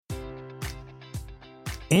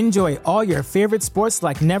Enjoy all your favorite sports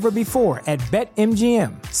like never before at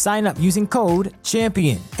BetMGM. Sign up using code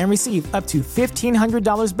CHAMPION and receive up to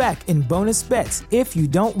 $1,500 back in bonus bets if you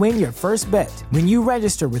don't win your first bet. When you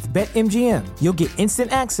register with BetMGM, you'll get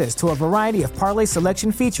instant access to a variety of parlay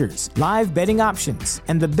selection features, live betting options,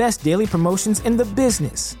 and the best daily promotions in the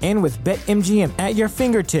business. And with BetMGM at your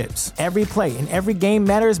fingertips, every play and every game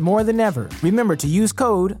matters more than ever. Remember to use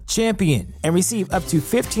code CHAMPION and receive up to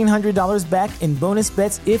 $1,500 back in bonus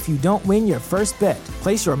bets if you don't win your first bet.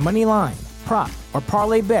 Place your money line, prop, or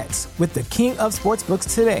parlay bets with the king of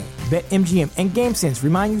sportsbooks today. BetMGM and GameSense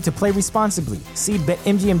remind you to play responsibly. See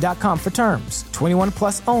BetMGM.com for terms. 21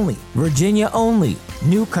 plus only. Virginia only.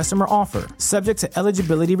 New customer offer. Subject to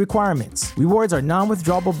eligibility requirements. Rewards are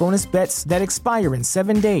non-withdrawable bonus bets that expire in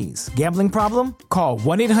 7 days. Gambling problem? Call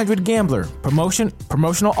 1-800-GAMBLER.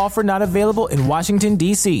 Promotional offer not available in Washington,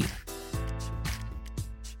 D.C.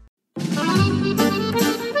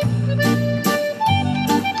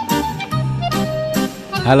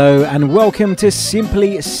 Hello and welcome to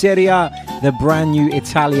Simply Serie A, the brand new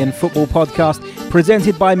Italian football podcast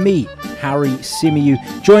presented by me, Harry Symeou.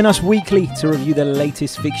 Join us weekly to review the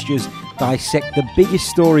latest fixtures, dissect the biggest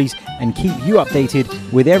stories and keep you updated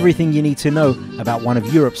with everything you need to know about one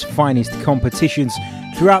of Europe's finest competitions.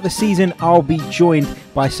 Throughout the season, I'll be joined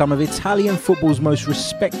by some of Italian football's most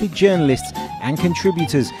respected journalists and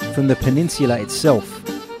contributors from the peninsula itself.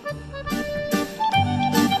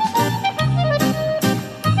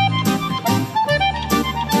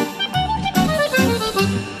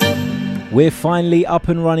 We're finally up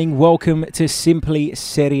and running. Welcome to Simply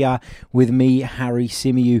Serie A with me, Harry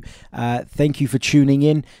Symeou. Thank you for tuning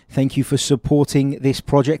in. Thank you for supporting this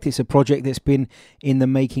project. It's a project that's been in the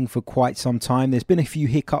making for quite some time. There's been a few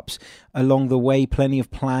hiccups along the way. Plenty of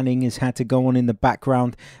planning has had to go on in the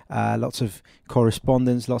background. Lots of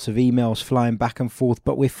correspondence, lots of emails flying back and forth.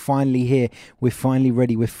 But we're finally here. We're finally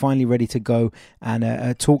ready. We're finally ready to go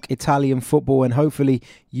and talk Italian football. And hopefully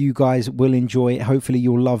you guys will enjoy it. Hopefully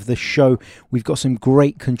you'll love the show. We've got some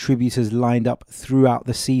great contributors lined up throughout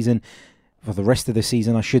the season, for the rest of the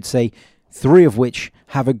season, I should say, 3 of which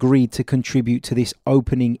have agreed to contribute to this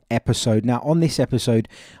opening episode. Now, on this episode,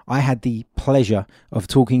 I had the pleasure of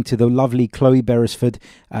talking to the lovely Chloe Beresford,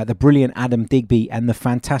 the brilliant Adam Digby, and the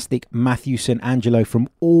fantastic Matthew St. Angelo from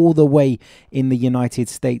all the way in the United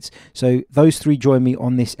States. So those 3 joined me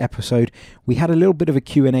on this episode. We had a little bit of a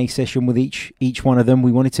Q&A session with each one of them.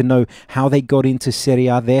 We wanted to know how they got into Serie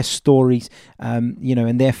A, their stories,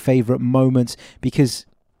 and their favourite moments, because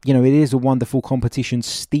it is a wonderful competition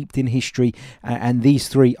steeped in history, and these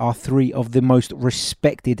 3 are 3 of the most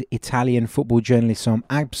respected Italian football journalists. So I'm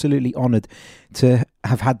absolutely honoured to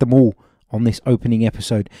have had them all on this opening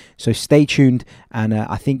episode. So stay tuned, and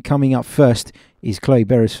I think coming up first is Chloe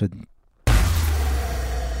Beresford.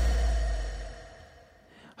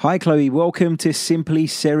 Hi Chloe, welcome to Simply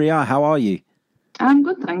Serie A. How are you? I'm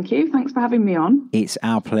good, thank you. Thanks for having me on. It's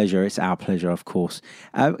our pleasure. It's our pleasure, of course.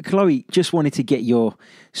 Chloe, just wanted to get your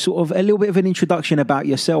sort of a little bit of an introduction about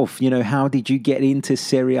yourself. How did you get into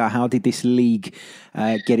Serie A? How did this league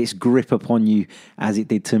get its grip upon you as it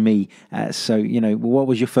did to me? What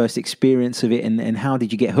was your first experience of it, and how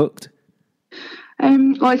did you get hooked?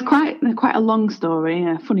 Well, it's quite a long story,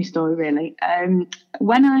 a funny story, really.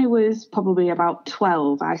 When I was probably about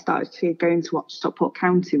 12, I started going to watch Stockport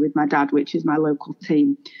County with my dad, which is my local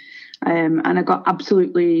team. And I got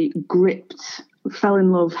absolutely gripped, fell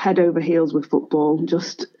in love head over heels with football.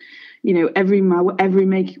 Just, every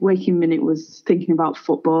waking minute was thinking about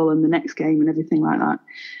football and the next game and everything like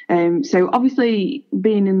that. So obviously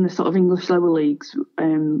being in the sort of English lower leagues,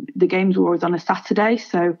 the games were always on a Saturday.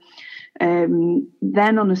 So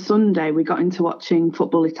then on a Sunday, we got into watching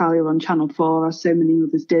Football Italia on Channel 4, as so many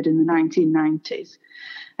others did in the 1990s.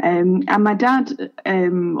 And my dad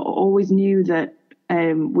always knew that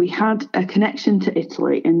we had a connection to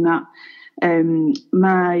Italy, in that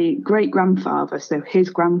my great-grandfather, so his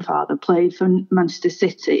grandfather, played for Manchester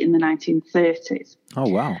City in the 1930s. Oh,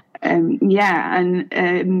 wow. They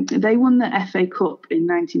won the FA Cup in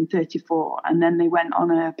 1934, and then they went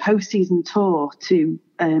on a post-season tour to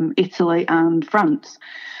Italy and France.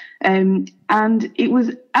 And it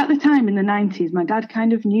was, at the time in the 90s, my dad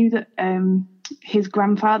kind of knew that his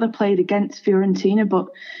grandfather played against Fiorentina, but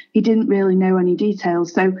he didn't really know any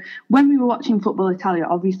details. So when we were watching Football Italia,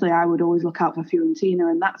 obviously I would always look out for Fiorentina,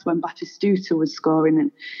 and that's when Batistuta was scoring.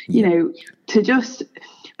 And,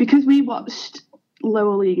 because we watched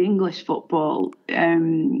lower league English football,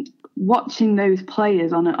 watching those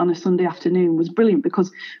players on a Sunday afternoon was brilliant,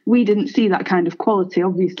 because we didn't see that kind of quality,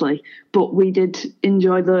 obviously, but we did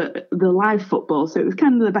enjoy the live football. So it was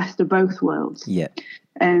kind of the best of both worlds. Yeah.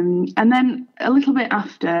 And then a little bit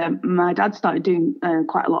after, my dad started doing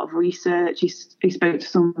quite a lot of research. He spoke to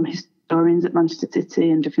some historians at Manchester City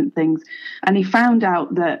and different things, and he found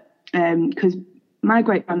out that because my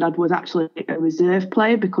great-granddad was actually a reserve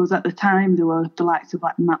player, because at the time there were the likes of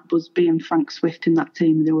like Matt Busby and Frank Swift in that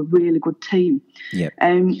team. They were a really good team. Yeah.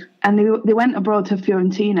 And they went abroad to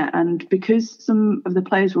Fiorentina, and because some of the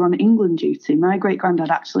players were on England duty, my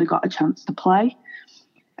great-granddad actually got a chance to play.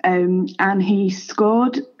 And he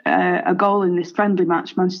scored a goal in this friendly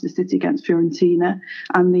match, Manchester City against Fiorentina,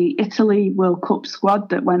 and the Italy World Cup squad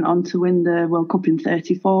that went on to win the World Cup in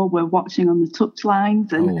 '34 were watching on the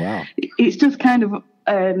touchlines. And wow. It's just kind of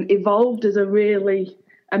evolved as a really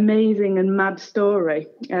amazing and mad story.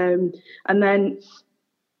 And then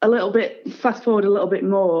fast forward a little bit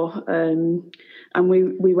more, and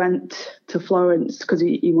we went to Florence because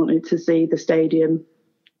he wanted to see the stadium.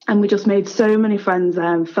 And we just made so many friends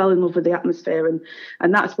there and fell in love with the atmosphere.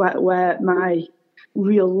 And that's where my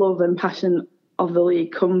real love and passion of the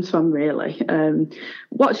league comes from, really.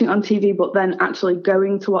 Watching it on TV, but then actually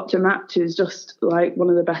going to watch a match is just like one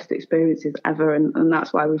of the best experiences ever. And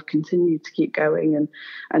that's why we've continued to keep going.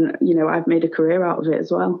 And you know, I've made a career out of it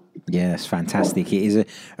as well. Yeah, it's fantastic. It is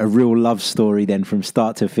a real love story then from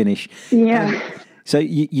start to finish. Yeah. So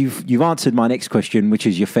you've answered my next question, which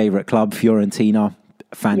is your favourite club, Fiorentina.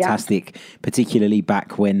 Fantastic, yeah. Particularly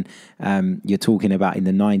back when you're talking about in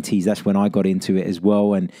the 90s. That's when I got into it as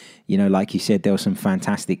well. And, you know, like you said, there were some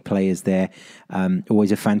fantastic players there.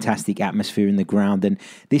 Always a fantastic atmosphere in the ground. And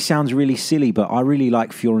this sounds really silly, but I really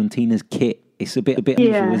like Fiorentina's kit. It's a bit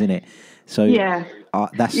unusual, isn't it? So yeah.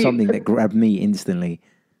 That's something that grabbed me instantly.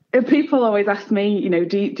 People always ask me, you know,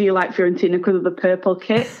 do you like Fiorentina because of the purple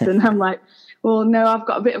kits? And I'm like, well, no, I've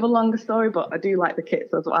got a bit of a longer story, but I do like the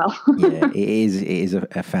kits as well. Yeah, it is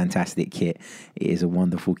a fantastic kit. It is a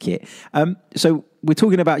wonderful kit. So we're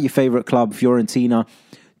talking about your favourite club, Fiorentina.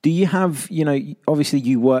 Do you have, you know, obviously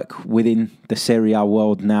you work within the Serie A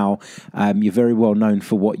world now. You're very well known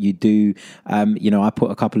for what you do. You know, I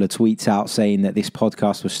put a couple of tweets out saying that this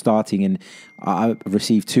podcast was starting, and I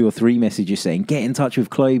received 2 or 3 messages saying, get in touch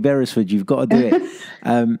with Chloe Beresford, you've got to do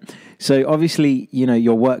it. So obviously, you know,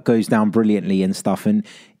 your work goes down brilliantly and stuff. And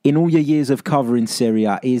in all your years of covering Serie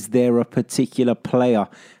A, is there a particular player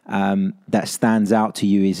that stands out to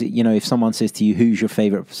you? Is it, you know, if someone says to you, who's your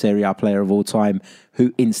favourite Serie A player of all time,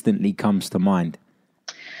 who instantly comes to mind?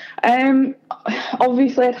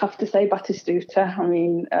 Obviously, I'd have to say Batistuta. I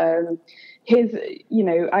mean, his, you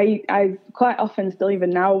know, I quite often still even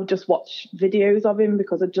now just watch videos of him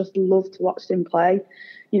because I just love to watch him play.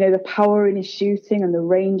 You know, the power in his shooting and the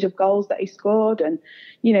range of goals that he scored, and,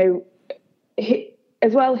 you know,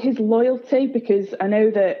 as well his loyalty, because I know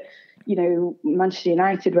that, you know, Manchester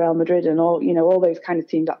United, Real Madrid and all, you know, all those kind of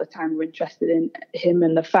teams at the time were interested in him,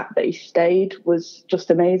 and the fact that he stayed was just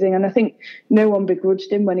amazing. And I think no one begrudged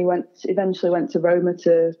him when he eventually went to Roma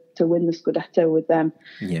to win the Scudetto with them.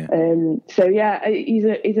 Yeah. So yeah, he's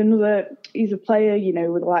a player, you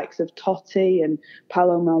know, with the likes of Totti and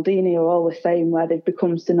Paolo Maldini are all the same, where they've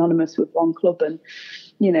become synonymous with one club. And,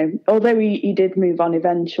 you know, although he did move on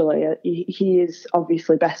eventually, he is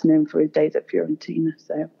obviously best known for his days at Fiorentina.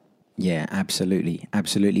 So. Yeah, absolutely.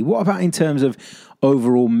 Absolutely. What about in terms of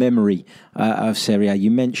overall memory of Serie A?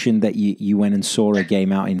 You mentioned that you went and saw a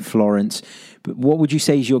game out in Florence, but what would you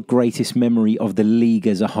say is your greatest memory of the league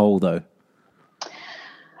as a whole, though?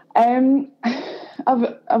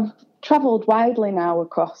 I've travelled widely now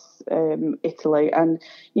across Italy, and,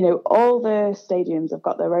 you know, all the stadiums have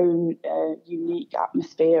got their own unique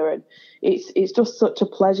atmosphere, and it's just such a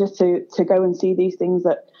pleasure to go and see these things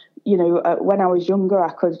that, you know, when I was younger,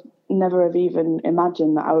 I could never have even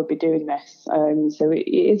imagined that I would be doing this. So it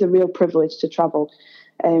is a real privilege to travel.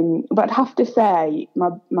 But I'd have to say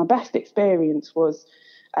my best experience was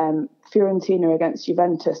Fiorentina against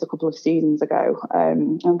Juventus a couple of seasons ago.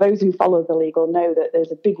 And those who follow the league will know that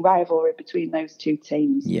there's a big rivalry between those two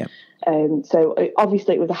teams. Yeah. So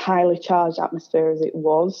obviously it was a highly charged atmosphere as it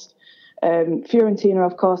was. Fiorentina,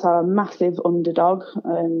 of course, are a massive underdog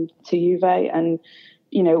to Juve, and,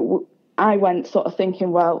 you know, I went sort of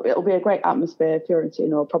thinking, well, it'll be a great atmosphere.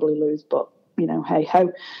 Fiorentina will probably lose, but, you know, hey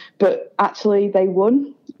ho. But actually, they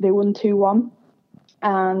won. They won 2-1,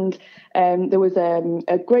 and there was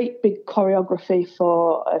a great big choreography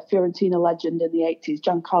for a Fiorentina legend in the 80s,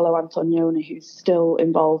 Giancarlo Antonioni, who's still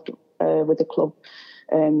involved with the club.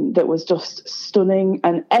 that was just stunning,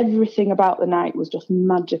 and everything about the night was just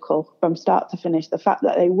magical from start to finish. The fact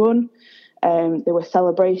that they won, there were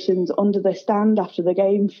celebrations under the stand after the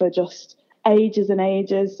game for just ages and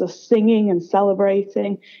ages, just singing and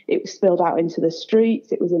celebrating. It was spilled out into the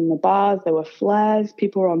streets. It was in the bars. There were flares.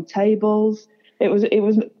 People were on tables. It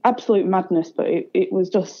was absolute madness, but it was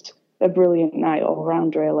just a brilliant night all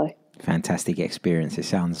around, really. Fantastic experience. It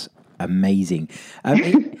sounds amazing.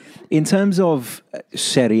 In terms of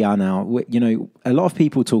Serie A now, you know, a lot of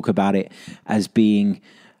people talk about it as being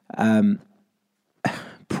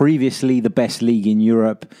previously the best league in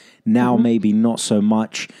Europe. Now maybe not so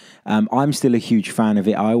much. I'm still a huge fan of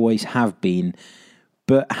it. I always have been.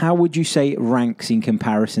 But how would you say it ranks in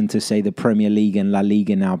comparison to, say, the Premier League and La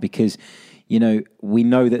Liga now? Because, you know, we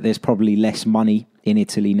know that there's probably less money in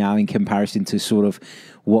Italy now in comparison to sort of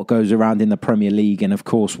what goes around in the Premier League and, of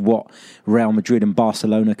course, what Real Madrid and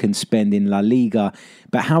Barcelona can spend in La Liga.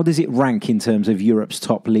 But how does it rank in terms of Europe's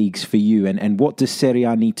top leagues for you? And what does Serie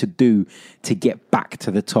A need to do to get back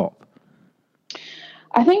to the top?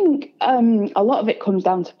 I think a lot of it comes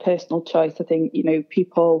down to personal choice. I think, you know,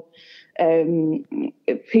 people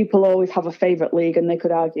always have a favourite league, and they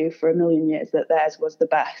could argue for a million years that theirs was the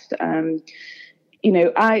best. You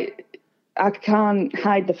know, I can't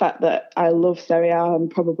hide the fact that I love Serie A. I'm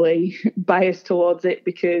probably biased towards it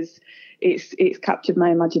because it's captured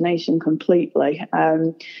my imagination completely.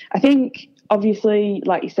 I think, obviously,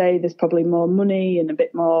 like you say, there's probably more money and a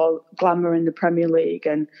bit more glamour in the Premier League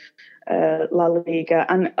and La Liga.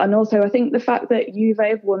 And also, I think the fact that Juve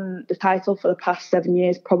have won the title for the past 7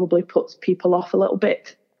 years probably puts people off a little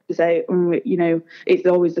bit. To say, you know, it's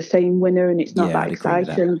always the same winner and it's not that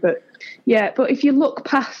exciting. But if you look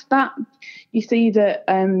past that, you see that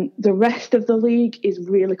the rest of the league is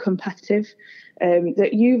really competitive. That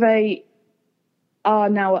Juve are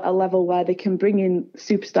now at a level where they can bring in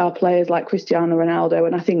superstar players like Cristiano Ronaldo,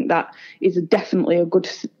 and I think that is definitely a good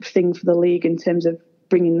thing for the league in terms of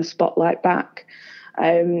bringing the spotlight back.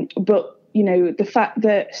 But you know, the fact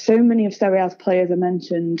that so many of Serie A's players are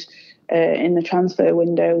mentioned in the transfer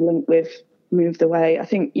window linked with moved away, I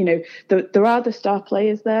think, you know, there are the star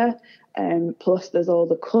players there. Plus there's all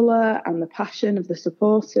the colour and the passion of the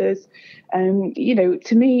supporters. You know,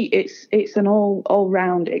 to me, it's an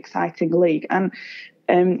all-round exciting league. And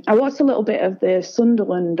I watched a little bit of the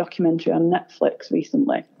Sunderland documentary on Netflix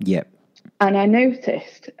recently. Yep. And I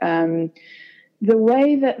noticed the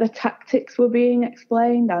way that the tactics were being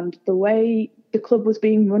explained and the way the club was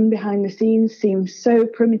being run behind the scenes seemed so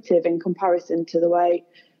primitive in comparison to the way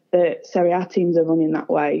that Serie A teams are running that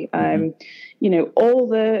way. You know,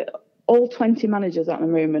 all 20 managers at the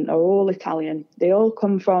moment are all Italian. They all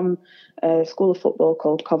come from a school of football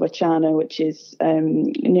called Coverciano, which is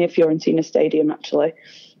near Fiorentina Stadium, actually.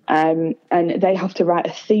 And they have to write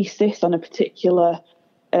a thesis on a particular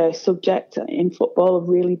subject in football,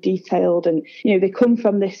 really detailed. And, you know, they come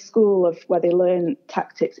from this school of where they learn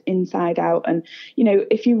tactics inside out. And, you know,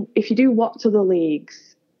 if you do watch other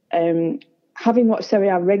leagues, having watched Serie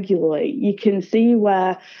A regularly, you can see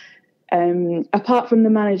where, apart from the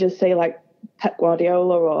managers, say like Pep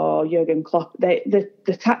Guardiola or Jurgen Klopp,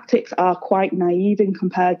 the tactics are quite naive in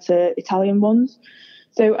compared to Italian ones.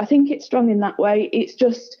 So I think it's strong in that way. It's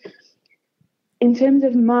just, in terms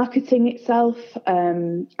of marketing itself,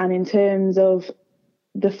 and in terms of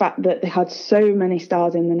the fact that they had so many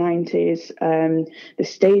stars in the 90s, the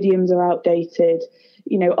stadiums are outdated.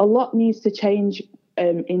 You know, a lot needs to change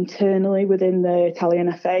internally within the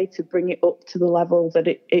Italian FA to bring it up to the level that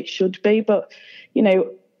it should be. But, you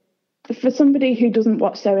know, for somebody who doesn't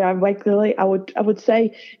watch Serie A regularly, I would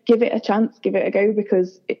say give it a chance, give it a go,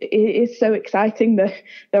 because it is so exciting.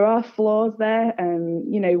 There are flaws there.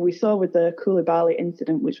 You know, we saw with the Koulibaly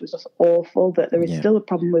incident, which was just awful, that there is still a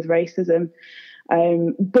problem with racism.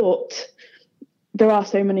 But there are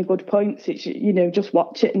so many good points. It's, you know, just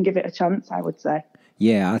watch it and give it a chance, I would say.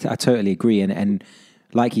 Yeah, I totally agree. And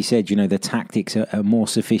like you said, you know, the tactics are more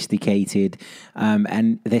sophisticated,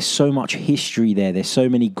 and there's so much history there. There's so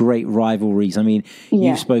many great rivalries. I mean,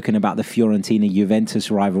 you've spoken about the Fiorentina-Juventus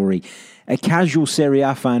rivalry. A casual Serie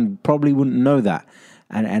A fan probably wouldn't know that.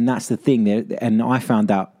 And that's the thing there. And I found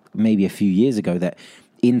out maybe a few years ago that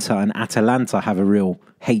Inter and Atalanta have a real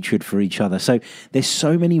hatred for each other. So there's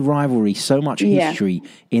so many rivalries, so much history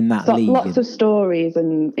in that league. Lots of stories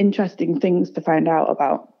and interesting things to find out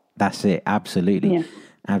about. That's it. Absolutely. Yeah.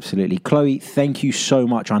 Absolutely. Chloe, thank you so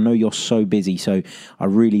much. I know you're so busy, so I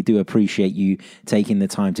really do appreciate you taking the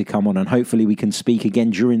time to come on, and hopefully we can speak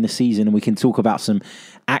again during the season and we can talk about some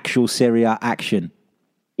actual Serie A action.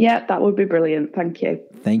 Yeah, that would be brilliant. Thank you.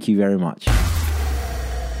 Thank you very much.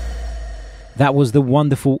 That was the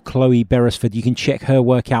wonderful Chloe Beresford. You can check her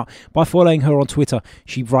work out by following her on Twitter.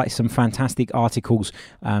 She writes some fantastic articles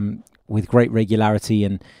with great regularity,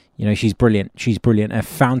 and she's brilliant. She's brilliant. A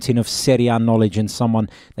fountain of Serie A knowledge, and someone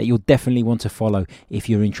that you'll definitely want to follow if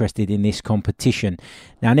you're interested in this competition.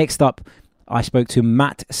 Now, next up, I spoke to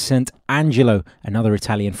Matt Sant'Angelo, another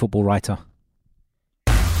Italian football writer.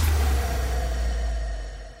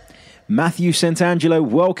 Matthew Sant'Angelo,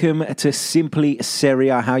 welcome to Simply Serie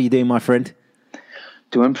A. How are you doing, my friend?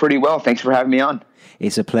 Doing pretty well. Thanks for having me on.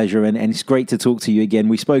 It's a pleasure, and it's great to talk to you again.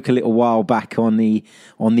 We spoke a little while back on the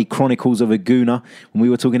Chronicles of a Gooner when we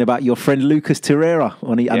were talking about your friend Lucas Torreira.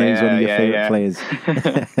 I know he's one of your favourite players.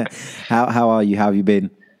 How are you? How have you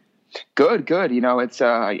been? Good. It's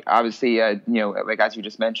obviously like as you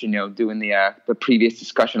just mentioned, doing the previous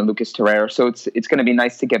discussion of Lucas Torreira. So it's going to be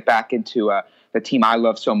nice to get back into the team I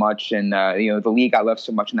love so much, and the league I love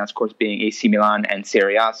so much, and that's of course being AC Milan and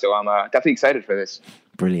Serie A. So I'm definitely excited for this.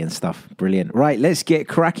 Brilliant stuff. Brilliant. Right, let's get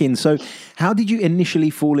cracking. So, how did you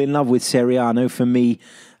initially fall in love with Serie A? I know for me,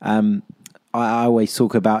 I always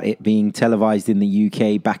talk about it being televised in the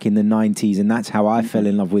UK back in the 90s, and that's how I fell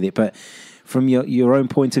in love with it. But from your own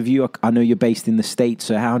point of view, I know you're based in the States,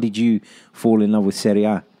 so how did you fall in love with Serie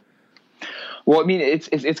A? Well, I mean, it's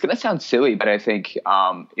going to sound silly, but I think,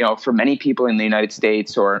 for many people in the United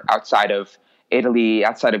States or outside of Italy,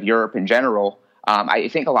 outside of Europe in general, I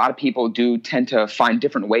think a lot of people do tend to find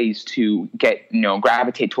different ways to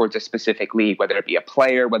gravitate towards a specific league, whether it be a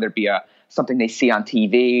player, whether it be something they see on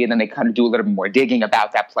TV, and then they kind of do a little bit more digging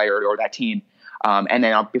about that player or that team. And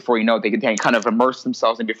then before you know it, they kind of immerse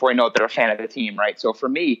themselves, and before you know it, they're a fan of the team, right? So for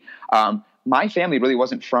me, my family really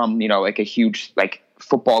wasn't from, like a huge,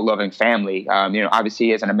 football loving family.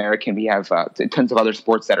 Obviously as an American, we have tons of other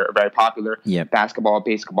sports that are very popular. Yep. Basketball,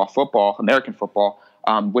 baseball, football, American football,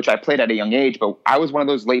 which I played at a young age, but I was one of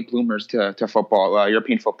those late bloomers to football,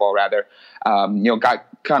 European football rather. Got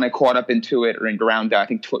kind of caught up into it around, I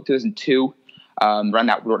think 2002, around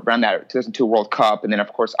that 2002 World Cup. And then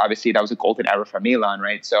of course, obviously that was a golden era for Milan,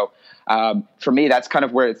 right? So, for me, that's kind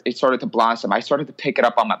of where it started to blossom. I started to pick it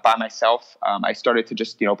up by myself. I started to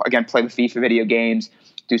just, again, play the FIFA video games,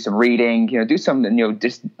 do some reading, do some,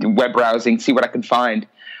 just web browsing, see what I can find.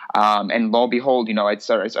 And lo and behold, I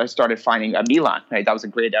started finding Milan. Right? That was a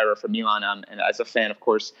great era for Milan. And as a fan, of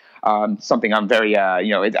course, something I'm very,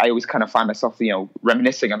 I always kind of find myself,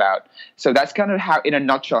 reminiscing about. So that's kind of how, in a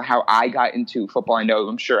nutshell, how I got into football.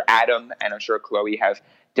 I'm sure Adam and I'm sure Chloe have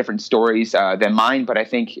different stories than mine, but I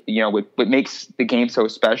think what makes the game so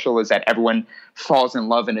special is that everyone falls in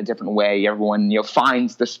love in a different way. Everyone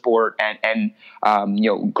finds the sport and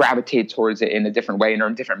gravitate towards it in a different way and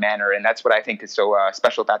in a different manner, and that's what I think is so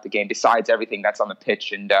special about the game. Besides everything that's on the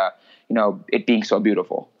pitch and it being so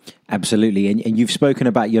beautiful. Absolutely, and you've spoken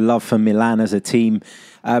about your love for Milan as a team.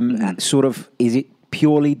 Sort of, is it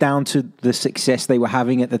purely down to the success they were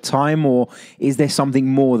having at the time, or is there something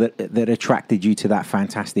more that attracted you to that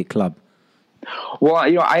fantastic club? Well,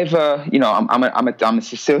 I've I'm a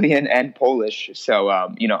Sicilian and Polish, so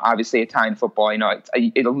obviously Italian football.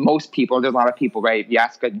 Most people, there's a lot of people, right? If you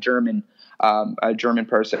ask a German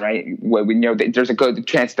person, right? There's a good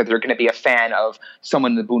chance that they're going to be a fan of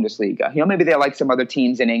someone in the Bundesliga. Maybe they like some other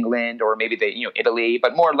teams in England, or maybe they, Italy,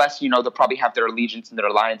 but more or less, they'll probably have their allegiance and their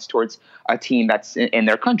alliance towards a team that's in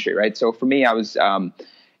their country, right? So for me, I was, I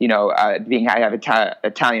have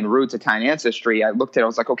Italian roots, Italian ancestry. I looked at it, I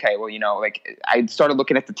was like, okay, well, I started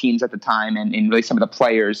looking at the teams at the time and really some of the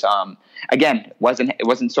players. Again, it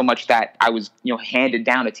wasn't so much that I was, handed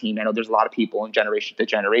down a team. I know there's a lot of people in generation to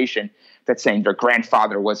generation that's saying their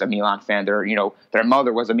grandfather was a Milan fan, their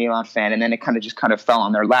mother was a Milan fan, and then it kind of fell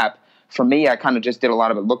on their lap. For me, I kind of just did a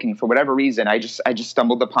lot of it looking. For whatever reason, I just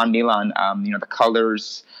stumbled upon Milan. The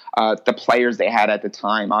colors, the players they had at the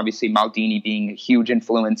time. Obviously, Maldini being a huge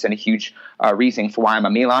influence and a huge reason for why I'm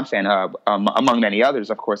a Milan fan, among many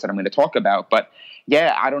others, of course, that I'm going to talk about. But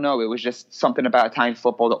yeah, I don't know. It was just something about Italian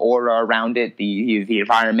football, the aura around it, the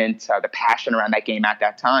environment, the passion around that game at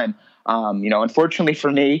that time. Unfortunately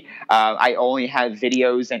for me, I only have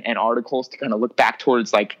videos and articles to kind of look back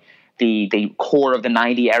towards the core of the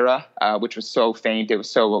 90 era, which was so famed. It was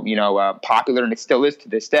so, popular, and it still is to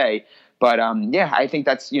this day. But I think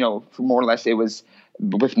that's, for more or less, it was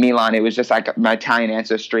with Milan. It was just like my Italian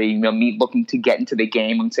ancestry, me looking to get into the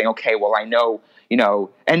game and saying, okay, well, I know,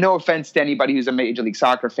 and no offense to anybody who's a Major League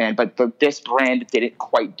Soccer fan, but this brand didn't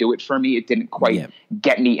quite do it for me. It didn't quite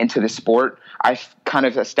get me into the sport. I've kind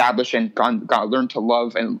of established and learned to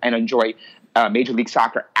love and enjoy Major League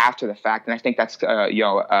Soccer after the fact. And I think that's,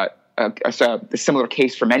 a similar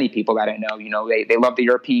case for many people that I know. They love the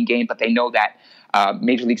European game, but they know that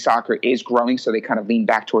Major League Soccer is growing, so they kind of lean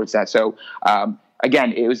back towards that. So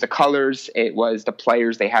again, it was the colors, it was the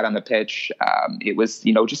players they had on the pitch, it was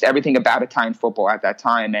just everything about Italian football at that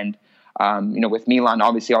time. And with Milan,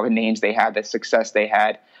 obviously all the names they had, the success they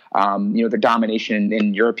had, the domination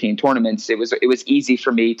in European tournaments, it was easy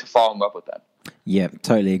for me to fall in love with them. Yeah,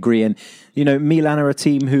 totally agree. And, Milan are a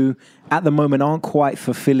team who at the moment aren't quite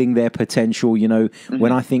fulfilling their potential.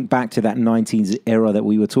 When I think back to that 19s era that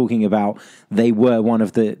we were talking about, they were one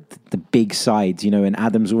of the big sides, and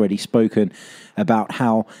Adam's already spoken about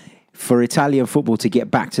how for Italian football to get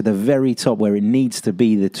back to the very top where it needs to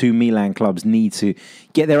be, the two Milan clubs need to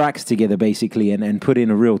get their acts together, basically, and put in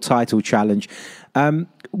a real title challenge.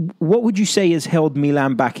 What would you say has held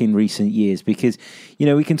Milan back in recent years? Because,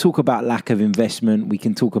 we can talk about lack of investment. We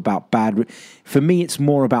can talk about for me, it's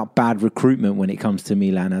more about bad recruitment when it comes to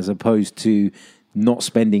Milan as opposed to not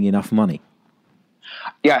spending enough money.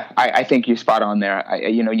 Yeah, I think you're spot on there.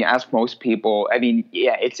 You ask most people,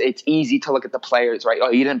 it's easy to look at the players, right?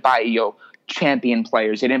 Oh, you didn't buy, champion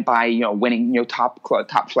players. You didn't buy, winning,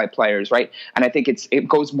 top flight players, right? And I think it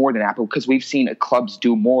goes more than that because we've seen clubs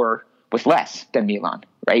do more with less than Milan,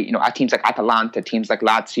 right? Teams like Atalanta, teams like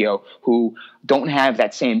Lazio, who don't have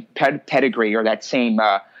that same pedigree or that same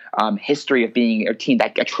history of being a team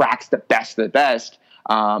that attracts the best of the best.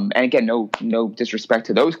 And again, no disrespect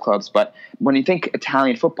to those clubs, but when you think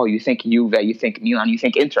Italian football, you think Juve, you think Milan, you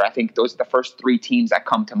think Inter. I think those are the first three teams that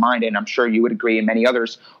come to mind, and I'm sure you would agree, and many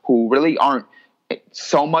others who really aren't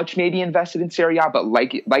so much maybe invested in Serie A, but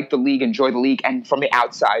like the league, enjoy the league, and from the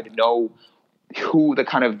outside know who the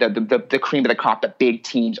kind of the cream of the crop, the big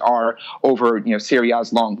teams are over Serie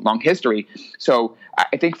A's long history. So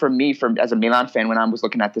I think for me, as a Milan fan, when I was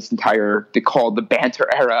looking at this entire called the banter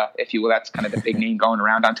era, if you will, that's kind of the big name going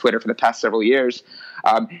around on Twitter for the past several years.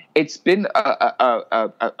 It's been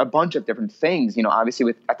a bunch of different things.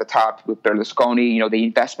 Obviously at the top with Berlusconi, the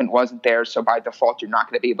investment wasn't there, so by default you're not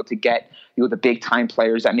going to be able to get the big time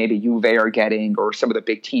players that maybe Juve are getting or some of the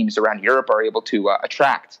big teams around Europe are able to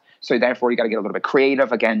attract. So therefore, you got to get a little bit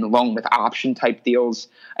creative, again, loan with option type deals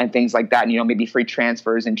and things like that, and, maybe free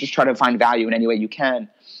transfers and just try to find value in any way you can.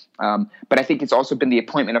 But I think it's also been the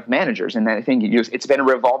appointment of managers. And I think it's been a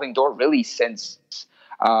revolving door really since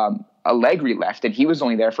Allegri left. And he was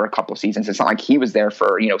only there for a couple of seasons. It's not like he was there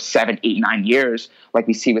for, 7, 8, 9 years like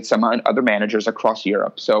we see with some other managers across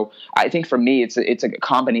Europe. So I think for me, it's a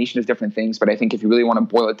combination of different things. But I think if you really want to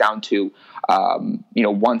boil it down to,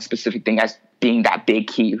 one specific thing as being that big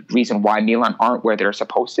key reason why Milan aren't where they're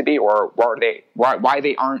supposed to be, or why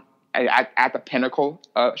they aren't at the pinnacle,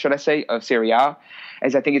 should I say, of Serie A,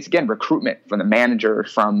 is I think it's, again, recruitment from the manager,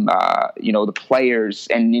 from the players,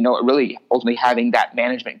 and really ultimately having that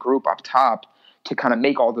management group up top to kind of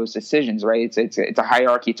make all those decisions, right? It's a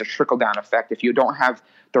hierarchy, it's a trickle down effect. If you don't have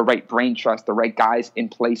the right brain trust, the right guys in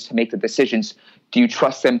place to make the decisions, do you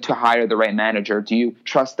trust them to hire the right manager? Do you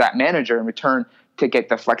trust that manager in return to get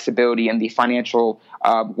the flexibility and the financial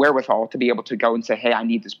wherewithal to be able to go and say, hey, I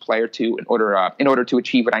need this player in order to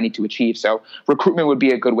achieve what I need to achieve. So recruitment would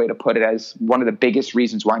be a good way to put it, as one of the biggest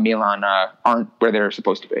reasons why Milan aren't where they're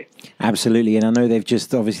supposed to be. Absolutely. And I know they've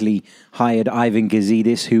just obviously hired Ivan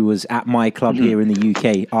Gazidis, who was at my club here in the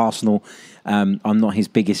UK, Arsenal. I'm not his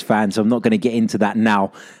biggest fan, so I'm not going to get into that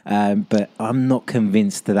now. But I'm not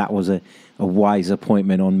convinced that was a wise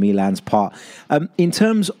appointment on Milan's part. In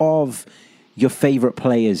terms of your favourite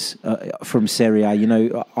players from Serie A,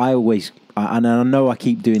 I always, and I know I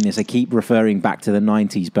keep doing this, I keep referring back to the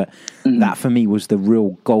 90s, but that for me was the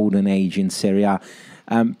real golden age in Serie A.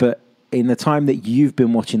 But in the time that you've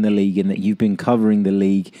been watching the league and that you've been covering the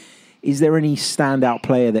league, is there any standout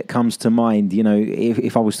player that comes to mind?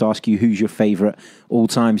 If I was to ask you who's your favourite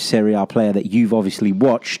all-time Serie A player that you've obviously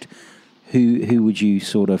watched, who would you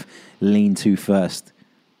sort of lean to first?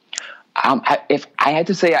 If I had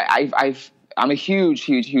to say, I'm a huge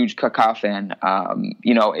Kaká fan.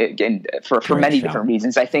 For many different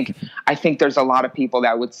reasons. I think there's a lot of people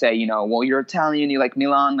that would say, well, you're Italian, you like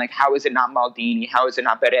Milan. Like, how is it not Maldini? How is it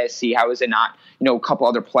not Baresi? How is it not, a couple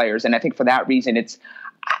other players? And I think for that reason,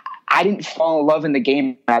 I didn't fall in love in the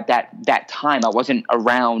game at that time. I wasn't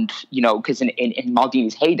around, because in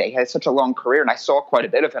Maldini's heyday, he had such a long career, and I saw quite a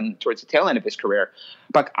bit of him towards the tail end of his career.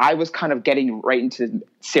 But I was kind of getting right into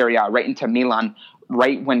Serie A, right into Milan,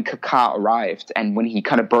 right when Kaká arrived, and when he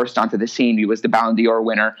kind of burst onto the scene. He was the Ballon d'Or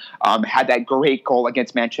winner, had that great goal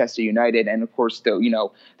against Manchester United, and of course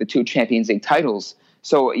the two Champions League titles.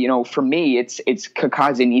 So, for me, it's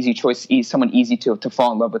Kaká's an easy choice. He's someone easy to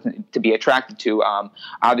fall in love with, to be attracted to.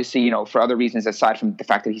 Obviously, for other reasons aside from the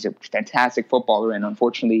fact that he's a fantastic footballer, and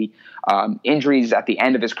unfortunately, injuries at the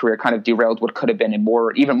end of his career kind of derailed what could have been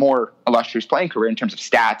even more illustrious playing career in terms of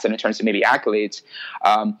stats and in terms of maybe accolades.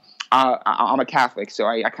 I'm a Catholic, so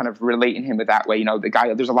I kind of relate in him with that way. The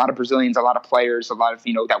guy, there's a lot of Brazilians, a lot of players, a lot of,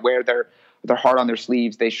 that wear their heart on their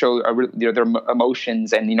sleeves. They show their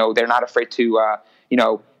emotions, and, they're not afraid to,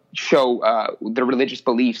 show their religious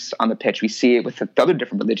beliefs on the pitch. We see it with the other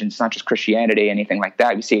different religions. It's not just Christianity, anything like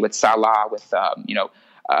that. We see it with Salah, with,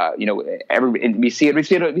 we see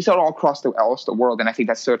it all across the world. And I think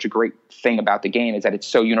that's such a great thing about the game, is that it's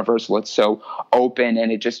so universal, it's so open,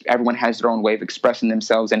 and everyone has their own way of expressing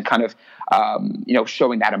themselves and kind of,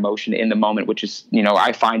 showing that emotion in the moment, which is,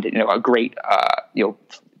 I find it, a great,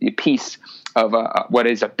 piece of what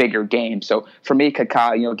is a bigger game. So for me,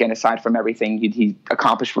 Kaká, again, aside from everything he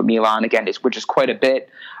accomplished with Milan, again, which is quite a bit.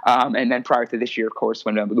 And then prior to this year, of course,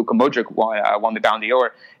 when Luka Modric won the Ballon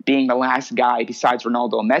d'Or, being the last guy besides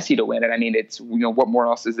Ronaldo and Messi to win it. I mean, it's, what more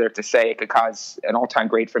else is there to say? Kaká's an all-time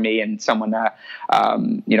great for me, and someone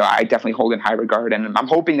I definitely hold in high regard. And I'm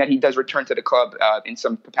hoping that he does return to the club in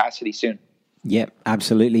some capacity soon. Yep,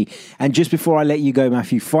 absolutely. And just before I let you go,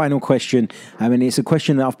 Matthew, final question. I mean, it's a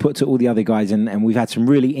question that I've put to all the other guys, and we've had some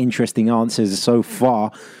really interesting answers so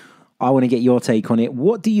far. I want to get your take on it.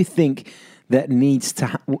 What do you think that needs to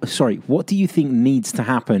what do you think needs to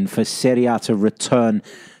happen for Serie A to return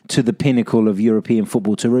to the pinnacle of European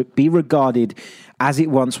football, to be regarded as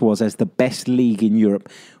it once was, as the best league in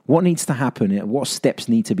Europe? What needs to happen? What steps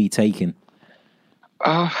need to be taken?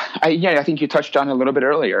 I think you touched on it a little bit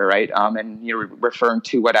earlier, right? And you're referring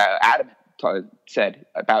to what Adam said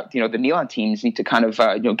about, the Milan teams need to kind of,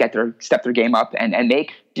 step their game up and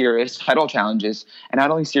make serious title challenges, and not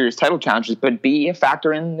only serious title challenges, but be a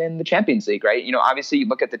factor in the Champions League, right? Obviously you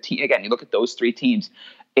look at you look at those three teams,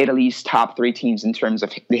 Italy's top three teams in terms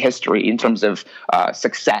of the history, in terms of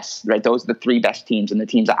success, right? Those are the three best teams, and the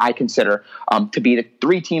teams that I consider to be the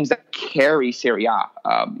three teams that carry Serie A.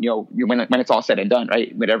 When it's all said and done,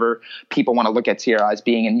 right? Whatever people want to look at Serie A as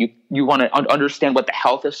being, and you want to understand what the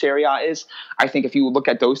health of Serie A is. I think if you look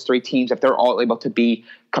at those three teams, if they're all able to be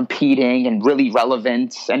competing and really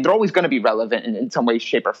relevant, and they're always going to be relevant in some way,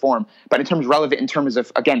 shape, or form, but in terms of relevant, in terms of,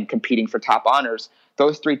 again, competing for top honors,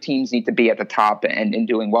 those three teams need to be at the top and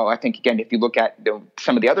doing well. I think, again, if you look at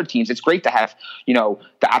some of the other teams, it's great to have, the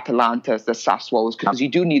Atalantas, the Sassuolos, because you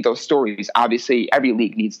do need those stories. Obviously, every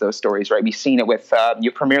league needs those stories, right? We've seen it with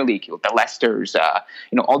your Premier League, the Leicesters,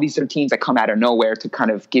 all these other teams that come out of nowhere to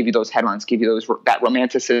kind of give you those headlines, give you that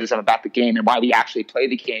romanticism about the game and why we actually play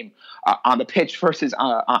the game on the pitch versus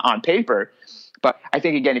on paper. But I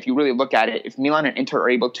think, again, if you really look at it, if Milan and Inter are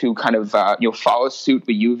able to kind of follow suit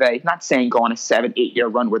with Juve, not saying go on a 7-8 year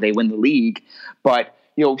run where they win the league, but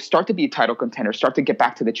start to be a title contender, start to get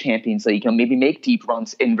back to the Champions League, maybe make deep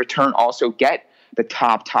runs, in return also get the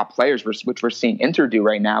top players, which we're seeing Inter do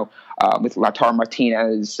right now with Lautaro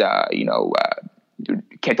Martinez,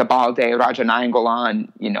 Keita Balde, Raja Nainggolan.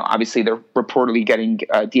 Obviously they're reportedly getting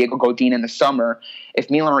Diego Godin in the summer.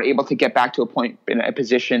 If Milan are able to get back to a point in a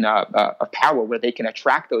position of power where they can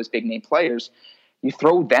attract those big name players, you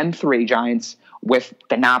throw them three giants with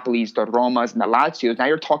the Napolis, the Romas, and the Lazios. Now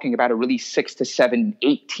you're talking about a really 6 to 7,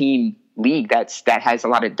 8 team league that has a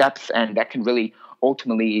lot of depth and that can really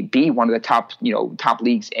ultimately be one of the top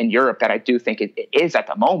leagues in Europe, that I do think it is at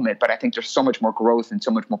the moment. But I think there's so much more growth and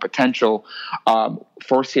so much more potential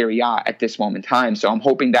for Serie A at this moment in time. So I'm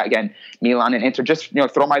hoping that, again, Milan and Inter, just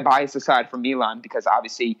throw my bias aside from Milan, because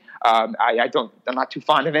obviously I'm not too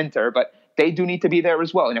fond of Inter, but they do need to be there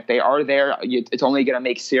as well. And if they are there, it's only going to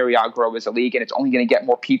make Serie A grow as a league, and it's only going to get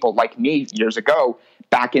more people like me years ago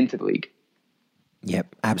back into the league.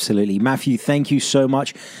 Yep, absolutely. Matthew, thank you so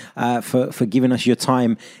much for giving us your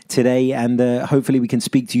time today, and hopefully we can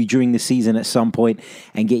speak to you during the season at some point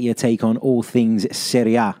and get your take on all things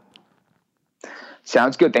Serie A.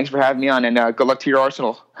 Sounds good. Thanks for having me on, and good luck to your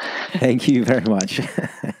Arsenal. Thank you very much.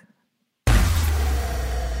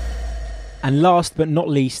 And last but not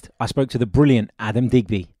least, I spoke to the brilliant Adam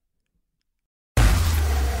Digby.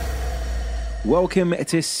 Welcome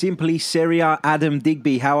to Simply Serie A, Adam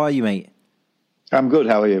Digby. How are you, mate? I'm good.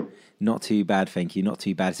 How are you? Not too bad, thank you. Not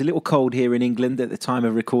too bad. It's a little cold here in England at the time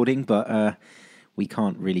of recording, but we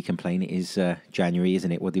can't really complain. It is January,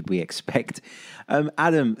 isn't it? What did we expect?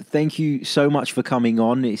 Adam, thank you so much for coming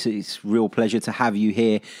on. It's a real pleasure to have you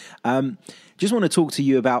here. Just want to talk to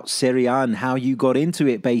you about Serie A and how you got into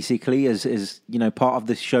it, basically, as you know, part of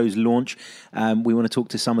the show's launch. We want to talk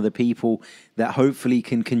to some of the people that hopefully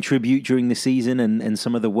can contribute during the season and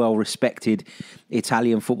some of the well-respected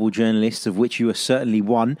Italian football journalists, of which you are certainly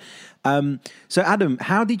one. So, Adam,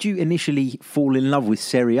 how did you initially fall in love with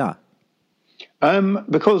Serie A?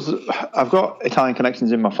 Because I've got Italian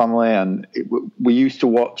connections in my family, and we used to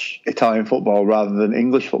watch Italian football rather than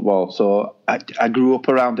English football. So I grew up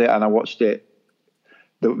around it, and I watched it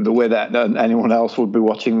the way that anyone else would be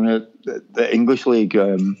watching the English league.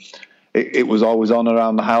 It was always on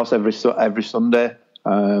around the house every Sunday,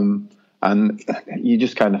 and you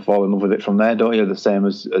just kind of fall in love with it from there, don't you? The same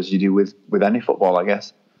as you do with any football, I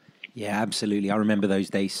guess. Yeah, absolutely. I remember those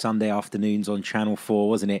days, Sunday afternoons on Channel 4,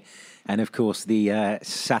 wasn't it? And of course, the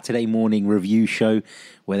Saturday morning review show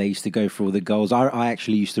where they used to go for all the goals. I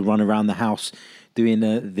actually used to run around the house doing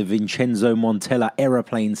the Vincenzo Montella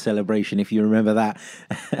aeroplane celebration, if you remember that.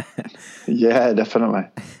 Yeah, definitely.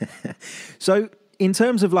 So, in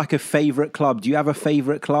terms of like a favourite club, do you have a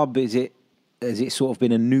favourite club? Has it sort of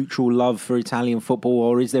been a neutral love for Italian football,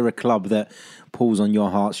 or is there a club that pulls on your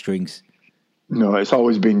heartstrings? No, it's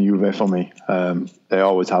always been Juve for me. It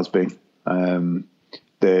always has been.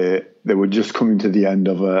 They were just coming to the end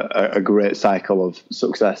of a great cycle of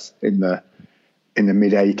success in the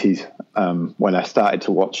mid-'80s when I started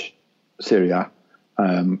to watch Serie A.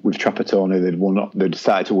 With Trapattoni, they'd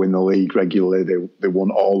started to win the league regularly. They won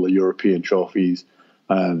all the European trophies,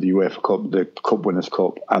 the UEFA Cup, the Cup Winners'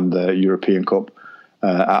 Cup, and the European Cup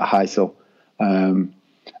at Heysel. And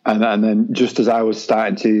then just as I was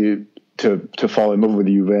starting to fall in love with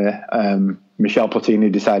Juve, Michel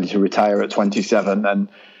Platini decided to retire at 27,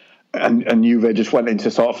 and Juve just went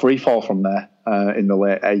into sort of free fall from there in the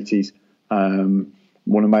late 80s.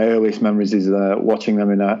 One of my earliest memories is watching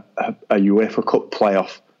them in a UEFA Cup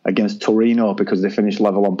playoff against Torino because they finished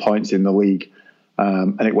level on points in the league,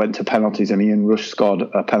 and it went to penalties, and Ian Rush scored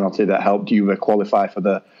a penalty that helped Juve qualify for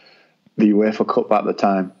the UEFA Cup at the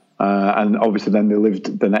time. And obviously then they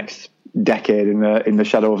lived the next decade in the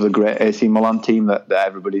shadow of the great AC Milan team that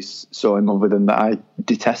everybody's so in love with and that I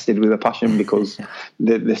detested with a passion because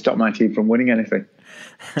they stopped my team from winning anything.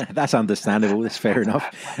 That's understandable. That's fair enough.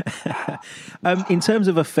 In terms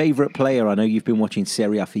of a favourite player, I know you've been watching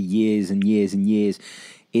Serie A for years and years and years.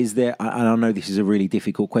 Is there, and I know this is a really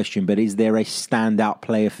difficult question, but is there a standout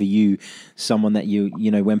player for you, someone that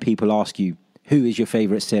you know, when people ask you, who is your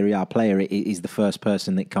favourite Serie A player, is the first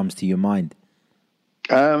person that comes to your mind?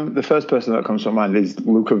 The first person that comes to mind is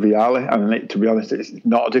Luca Vialli. I mean, to be honest, it's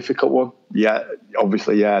not a difficult one. Yeah,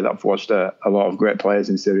 obviously, I've watched a lot of great players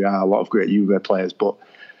in Serie A, a lot of great Juve players, but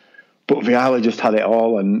Vialli just had it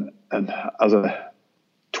all. And as a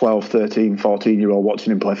 12, 13, 14-year-old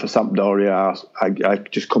watching him play for Sampdoria, I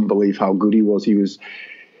just couldn't believe how good he was. He was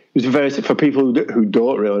very, for people who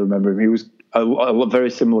don't really remember him, he was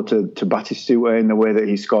very similar to Batistuta in the way that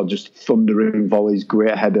he scored just thundering volleys,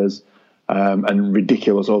 great headers, and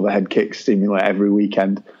ridiculous overhead kicks seemingly every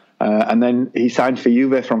weekend. And then he signed for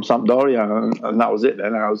Juve from Sampdoria, and that was it.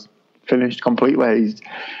 And I was finished completely. He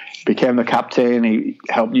became the captain. He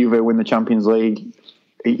helped Juve win the Champions League.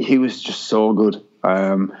 He was just so good.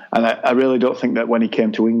 And I really don't think that when he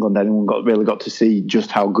came to England, anyone really got to see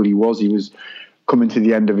just how good he was. He was coming to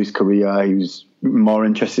the end of his career. He was more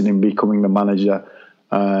interested in becoming the manager,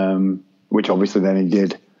 which obviously then he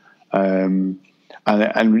did. And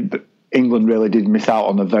England really did miss out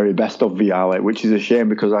on the very best of Vialli, which is a shame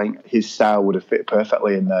because I think his style would have fit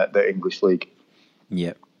perfectly in the English league.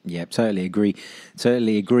 Yeah, totally agree.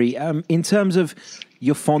 In terms of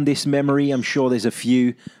your fondest memory, I'm sure there's a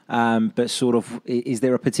few, but sort of, is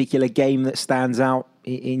there a particular game that stands out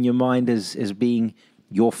in your mind as being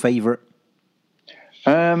your favourite?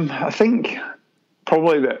 I think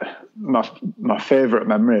probably that my favourite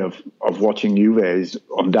memory of watching Juve is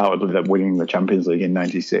undoubtedly that winning the Champions League in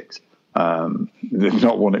 '96. They've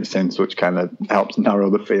not won it since, which kind of helps narrow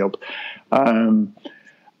the field. But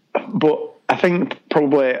I think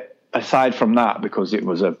probably aside from that, because it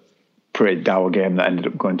was a pretty dour game that ended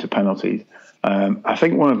up going to penalties, I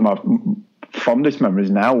think one of my fondest memories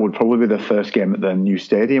now would probably be the first game at the new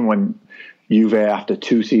stadium when Juve, after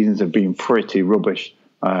 2 seasons of being pretty rubbish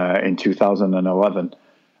in 2011,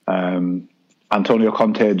 Antonio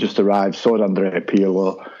Conte had just arrived, so had Andrea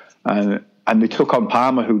Pirlo, and they took on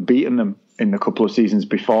Parma, who'd beaten them in a couple of seasons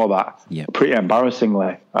before that, pretty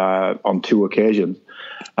embarrassingly on 2 occasions.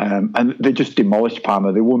 And they just demolished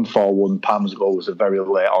Parma. They won 4-1. Parma's goal was a very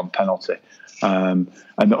late-on penalty. And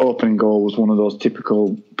the opening goal was one of those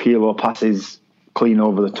typical Pirlo passes, clean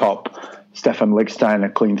over the top. Stefan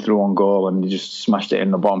Lichtsteiner clean through on goal, and he just smashed it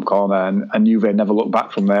in the bottom corner. And Juve never looked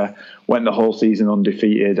back from there. Went the whole season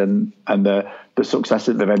undefeated, and the success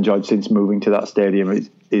that they've enjoyed since moving to that stadium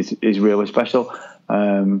is really special.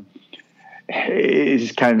 It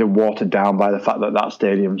is kind of watered down by the fact that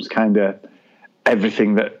stadium's kind of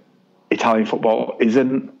everything that Italian football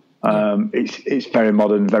isn't. It's very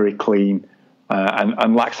modern, very clean,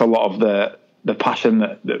 and lacks a lot of the passion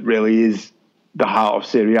that really is the heart of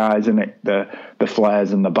Serie A, isn't it? The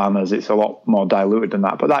flares and the banners. It's a lot more diluted than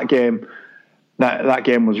that. But that game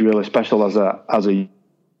was really special as a.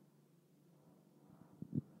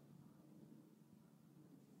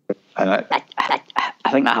 And I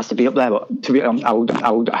think that has to be up there. But to be honest, I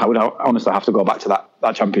would honestly have to go back to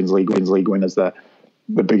that Champions League win as the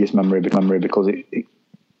biggest memory because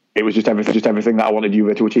it was just everything that I wanted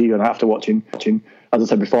Juve to achieve. And after watching, as I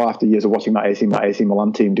said before, after years of watching that AC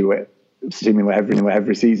Milan team do it seemingly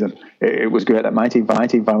every season, it was great that my team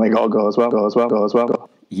finally got a goal as well.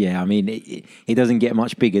 Yeah, I mean, it doesn't get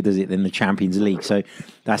much bigger, does it, than the Champions League? So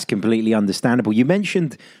that's completely understandable. You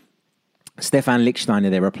mentioned Stefan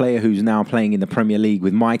Lichtsteiner there, a player who's now playing in the Premier League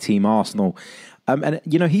with my team, Arsenal. And,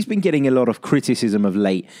 he's been getting a lot of criticism of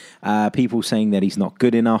late. People saying that he's not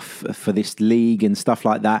good enough for this league and stuff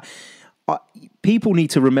like that. People need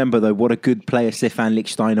to remember, though, what a good player Stefan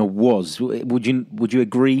Lichtsteiner was. Would you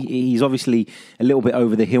agree? He's obviously a little bit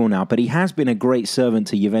over the hill now, but he has been a great servant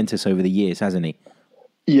to Juventus over the years, hasn't he?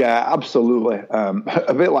 Yeah, absolutely.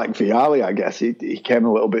 A bit like Vialli, I guess. He came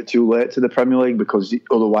a little bit too late to the Premier League because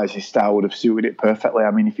otherwise his style would have suited it perfectly.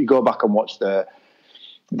 I mean, if you go back and watch the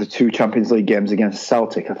two Champions League games against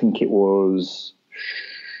Celtic, I think it was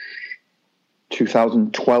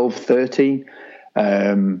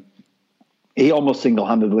 2012-13. He almost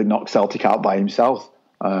single-handedly knocked Celtic out by himself.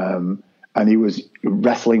 And he was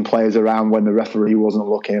wrestling players around when the referee wasn't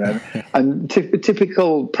looking. And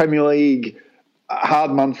typical Premier League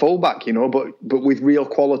hard man fullback, but with real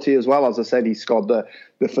quality as well. As I said, he scored the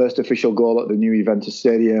first official goal at the new Juventus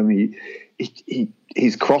Stadium.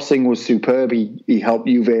 His crossing was superb. He helped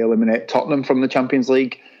Juve eliminate Tottenham from the Champions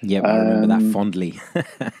League. Yeah, I remember that fondly.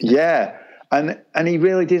 Yeah, and he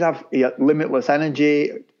really did have limitless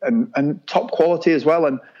energy and top quality as well,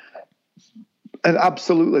 and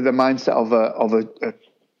absolutely the mindset of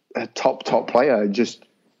a top player, just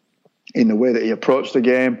in the way that he approached the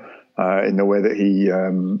game, in the way that he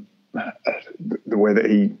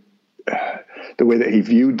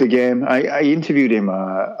viewed the game. I interviewed him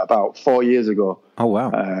about 4 years ago. Oh wow!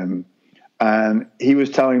 And he was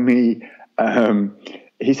telling me,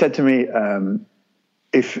 he said to me,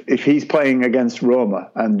 if he's playing against Roma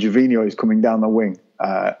and Gervinho is coming down the wing,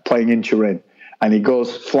 playing in Turin, and he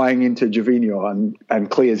goes flying into Gervinho and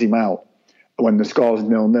clears him out when the score's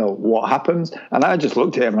 0-0, what happens? And I just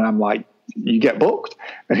looked at him and I'm like, you get booked?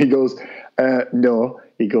 And he goes, no.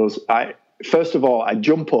 He goes, first of all, I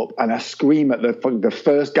jump up and I scream at the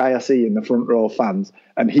first guy I see in the front row of fans,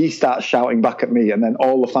 and he starts shouting back at me, and then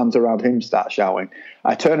all the fans around him start shouting.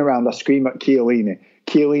 I turn around, I scream at Chiellini.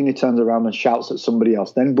 Chiellini turns around and shouts at somebody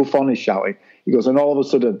else. Then Buffon is shouting. He goes, and all of a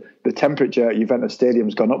sudden, the temperature at Juventus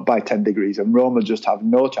Stadium's gone up by 10 degrees, and Roma just have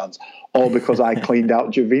no chance, all because I cleaned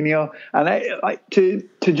out Gervinho. And to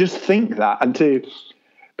just think that, and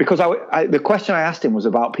because the question I asked him was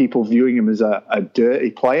about people viewing him as a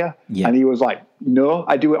dirty player. Yeah. And he was like, no,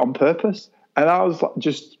 I do it on purpose. And I was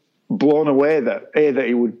just blown away that A, that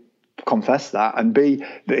he would confess that, and B,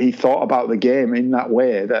 that he thought about the game in that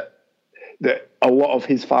way, that a lot of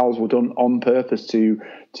his fouls were done on purpose to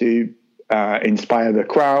inspire the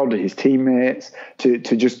crowd, his teammates, to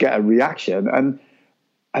just get a reaction. And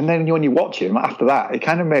then when you watch him after that, it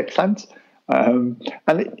kind of makes sense. And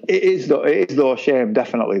it is though a shame,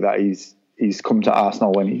 definitely, that he's come to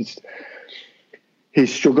Arsenal when he's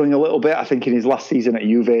struggling a little bit. I think in his last season at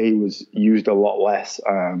Juve, he was used a lot less.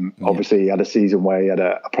 Obviously, he had a season where he had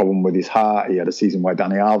a problem with his heart. He had a season where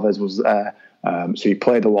Dani Alves was there. So he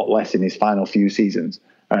played a lot less in his final few seasons.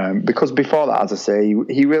 Because before that, as I say,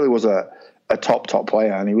 he really was a top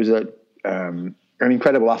player, and he was an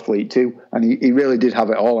incredible athlete too. And he really did have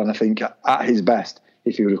it all. And I think at his best,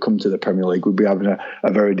 if he would have come to the Premier League, we'd be having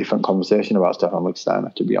a very different conversation about Stefan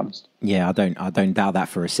Lichtsteiner, to be honest. Yeah, I don't doubt that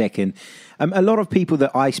for a second. A lot of people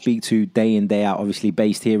that I speak to day in, day out, obviously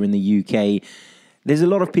based here in the UK, there's a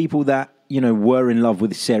lot of people that, were in love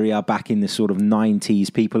with Serie A back in the sort of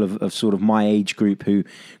 90s, people of sort of my age group who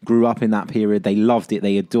grew up in that period. They loved it,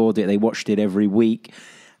 they adored it, they watched it every week.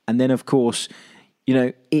 And then, of course,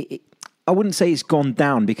 wouldn't say it's gone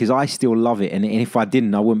down, because I still love it, and if I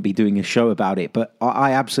didn't, I wouldn't be doing a show about it. But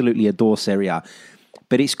I absolutely adore Serie A.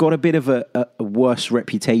 But it's got a bit of a worse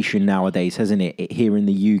reputation nowadays, hasn't it, here in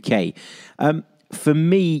the UK? For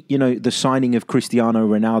me, the signing of Cristiano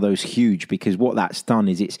Ronaldo is huge, because what that's done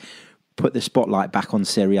is it's put the spotlight back on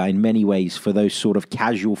Serie A in many ways for those sort of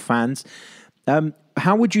casual fans.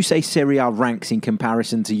 How would you say Serie A ranks in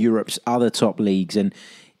comparison to Europe's other top leagues, and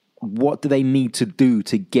what do they need to do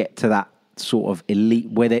to get to that sort of elite,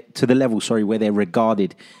 where they're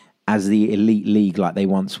regarded as the elite league like they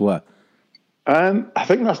once were? I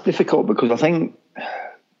think that's difficult, because I think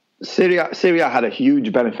Serie A had a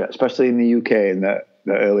huge benefit, especially in the UK in the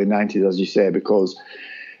early 90s, as you say, because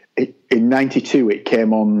in 92 it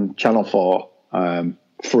came on Channel 4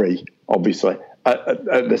 free, obviously,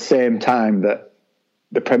 at the same time that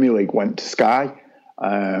the Premier League went to Sky.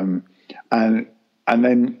 And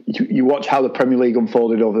then you watch how the Premier League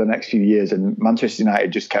unfolded over the next few years, and Manchester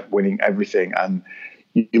United just kept winning everything. And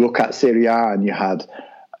you look at Serie A, and you had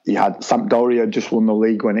Sampdoria just won the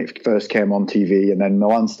league when it first came on TV, and then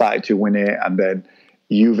Milan started to win it, and then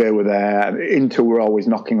Juve were there, and Inter were always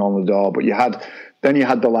knocking on the door. But you had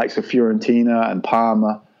the likes of Fiorentina and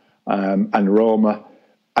Parma and Roma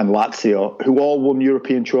and Lazio, who all won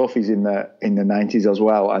European trophies in the 90s as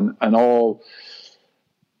well, and all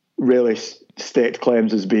really staked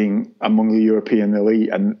claims as being among the European elite,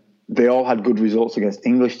 and they all had good results against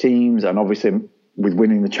English teams, and obviously with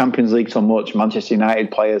winning the Champions League so much, Manchester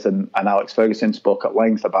United players and Alex Ferguson spoke at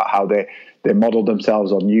length about how they modelled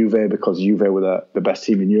themselves on Juve, because Juve were the best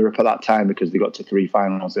team in Europe at that time, because they got to 3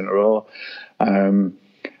 finals in a row. And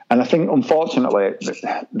I think, unfortunately,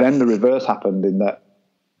 then the reverse happened, in that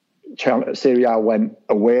Serie A went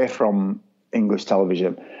away from English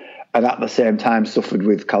television, and at the same time suffered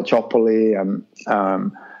with Calciopoli and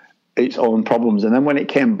its own problems. And then when it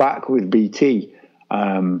came back with BT,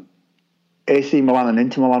 AC Milan and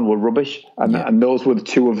Inter Milan were rubbish, and those were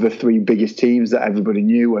 2 of the 3 biggest teams that everybody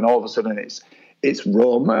knew. And all of a sudden, it's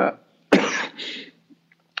Roma,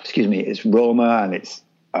 it's Roma, and it's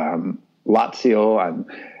Lazio, and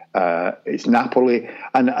it's Napoli,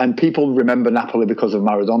 and people remember Napoli because of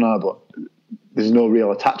Maradona, but there's no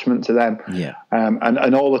real attachment to them.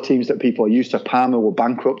 And all the teams that people are used to, Parma were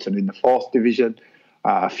bankrupt and in the 4th division.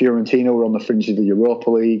 Fiorentina were on the fringe of the Europa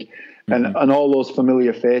League. And all those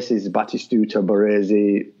familiar faces, Batistuta,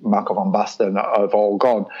 Baresi, Marco van Basten, have all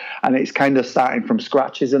gone. And it's kind of starting from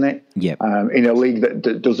scratch, isn't it? In a league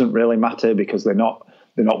that doesn't really matter, because they're not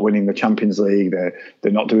winning the Champions League.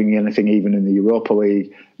 They're not doing anything even in the Europa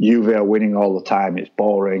League. Juve are winning all the time. It's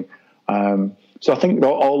boring. So I think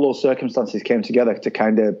all those circumstances came together to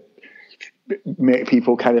kind of make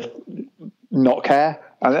people kind of not care.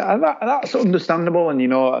 And that's understandable. And,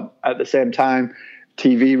 at the same time,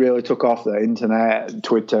 TV really took off, the internet,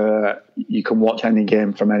 Twitter. You can watch any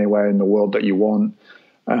game from anywhere in the world that you want.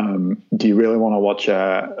 Do you really want to watch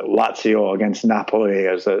Lazio against Napoli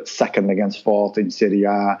as a 2nd against 4th in Serie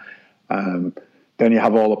A? Then you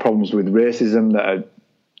have all the problems with racism that are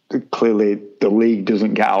clearly the league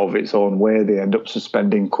doesn't get out of its own way. They end up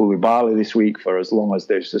suspending Koulibaly this week for as long as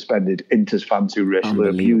they've suspended Inter's fans who racially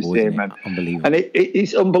abused him. And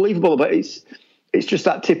it's unbelievable, but it's just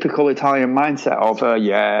that typical Italian mindset of,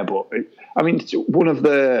 one of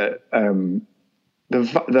the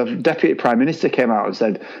deputy prime minister came out and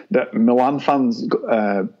said that Milan fans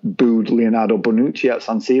booed Leonardo Bonucci at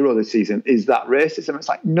San Siro this season. Is that racism? It's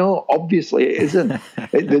like, no, obviously it isn't.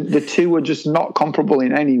 The 2 are just not comparable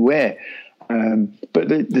in any way. But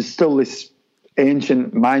there's still this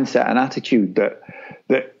ancient mindset and attitude that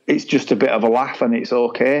it's just a bit of a laugh and it's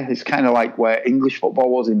okay. It's kind of like where English football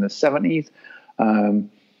was in the 70s. And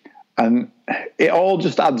it all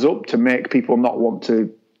just adds up to make people not want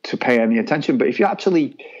to pay any attention. But if you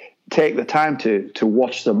actually take the time to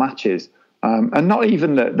watch the matches, and not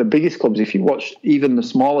even the biggest clubs, if you watch even the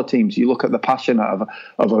smaller teams, you look at the passion of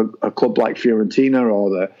a club like Fiorentina or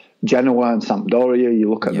the Genoa and Sampdoria, you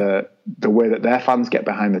look at the way that their fans get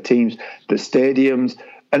behind the teams, the stadiums,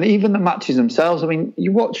 and even the matches themselves. I mean, if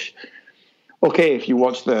you watch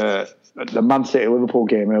the Man City Liverpool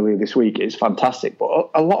game earlier this week, it's fantastic. But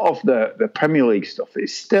a lot of the Premier League stuff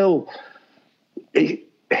is still...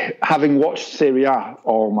 Having watched Serie A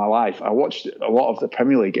all my life, I watched a lot of the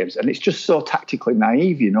Premier League games, and it's just so tactically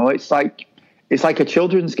naive. It's like a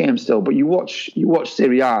children's game still. But you watch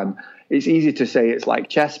Serie A, and it's easy to say it's like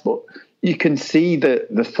chess, but you can see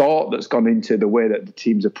the thought that's gone into the way that the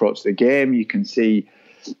teams approach the game. You can see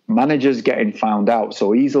managers getting found out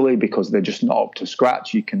so easily because they're just not up to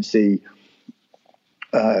scratch. You can see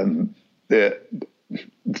the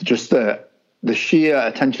the sheer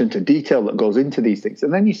attention to detail that goes into these things.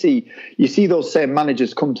 And then you see those same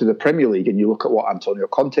managers come to the Premier League, and you look at what Antonio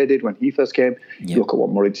Conte did when he first came. You look at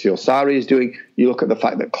what Maurizio Sarri is doing. You look at the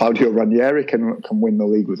fact that Claudio Ranieri can win the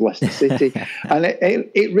league with Leicester City. And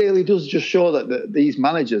it really does just show that these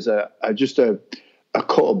managers are just a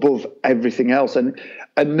cut above everything else. And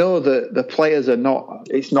know that the players are not,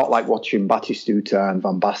 it's not like watching Batistuta and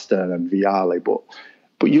Van Basten and Vialli,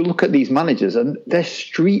 but you look at these managers and they're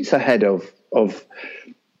streets ahead of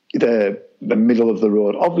the middle of the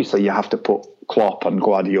road. Obviously, you have to put Klopp and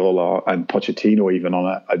Guardiola and Pochettino even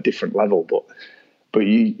on a different level. But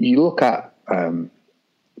you look at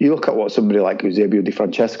what somebody like Eusebio Di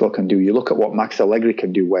Francesco can do. You look at what Max Allegri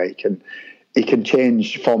can do, where he can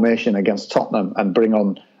change formation against Tottenham and bring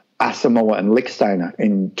on Asamoah and Lichtsteiner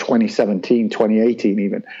in 2017, 2018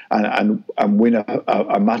 even, and win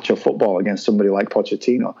a match of football against somebody like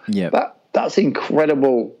Pochettino. That's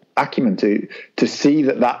incredible acumen to see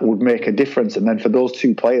that would make a difference. And then for those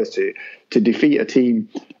two players to defeat a team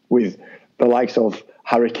with the likes of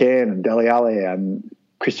Harry Kane and Dele Alli and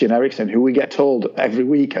Christian Eriksen, who we get told every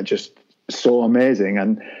week are just so amazing,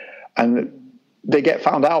 and they get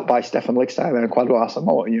found out by Stefan Lichtsteiner and Kwadwo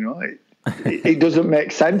Asamoah. It doesn't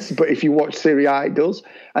make sense, but if you watch Serie A, it does.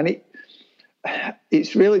 And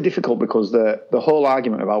it's really difficult because the whole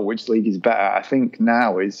argument about which league is better, I think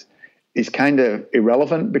now is kind of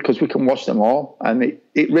irrelevant, because we can watch them all, and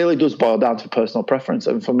it really does boil down to personal preference.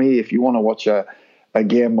 And for me, if you want to watch a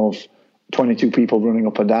game of 22 people running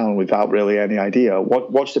up and down without really any idea,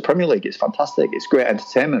 watch the Premier League. It's fantastic. It's great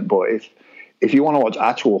entertainment. But if you want to watch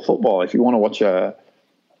actual football, if you want to watch a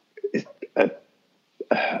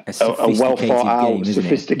well thought out,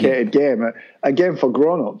 sophisticated game, a game for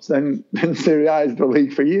grown-ups, then Serie A is the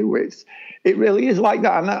league for you. It really is like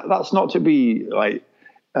that, and that's not to be like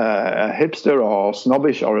a hipster or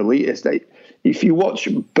snobbish or elitist. If you watch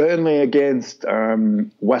Burnley against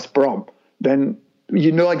West Brom, then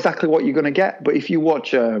you know exactly what you're going to get. But if you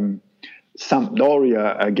watch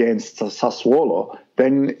Sampdoria against Sassuolo,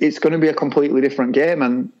 then it's going to be a completely different game.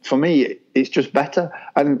 And for me, it's just better.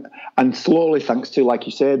 And slowly, thanks to, like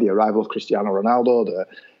you say, the arrival of Cristiano Ronaldo,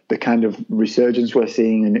 the kind of resurgence we're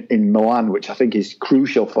seeing in Milan, which I think is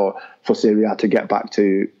crucial for Serie A to get back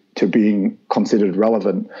to being considered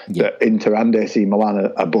relevant. That Inter and AC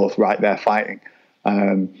Milan are both right there fighting.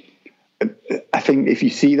 I think if you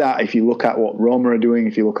see that, if you look at what Roma are doing,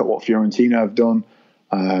 if you look at what Fiorentina have done,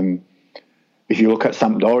 if you look at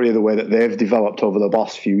Sampdoria, the way that they've developed over the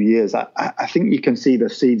last few years, I think you can see the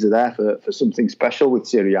seeds are there for something special with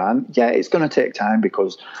Serie A. And yeah, it's going to take time,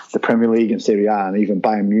 because the Premier League and Serie A and even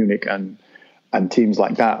Bayern Munich and teams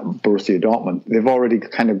like that, Borussia Dortmund, they've already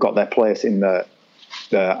kind of got their place in the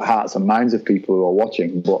hearts and minds of people who are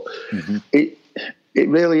watching. But it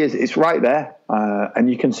really is, it's right there. And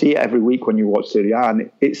you can see it every week when you watch Serie A, and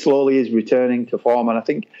it slowly is returning to form. And I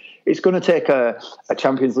think it's going to take a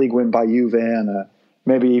Champions League win by Juve and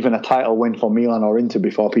maybe even a title win for Milan or Inter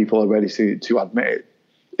before people are ready to admit it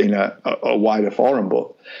in a wider forum.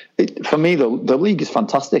 But for me, the league is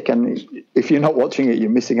fantastic, and if you're not watching it,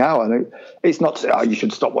 you're missing out. And it's not to say, you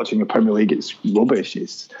should stop watching the Premier League, it's rubbish.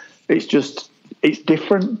 It's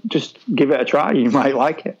different. Just give it a try. You might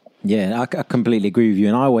like it. Yeah, I completely agree with you.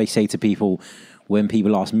 And I always say to people, when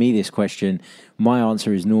people ask me this question, my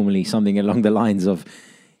answer is normally something along the lines of,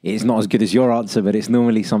 it's not as good as your answer, but it's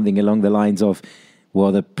normally something along the lines of,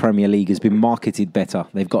 well, the Premier League has been marketed better.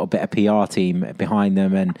 They've got a better PR team behind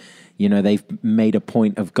them, and they've made a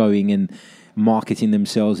point of going and marketing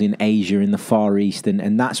themselves in Asia, in the Far East,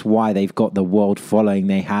 and that's why they've got the world following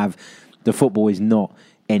they have. The football is not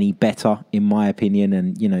any better, in my opinion,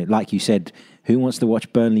 and like you said, who wants to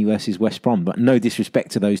watch Burnley versus West Brom? But no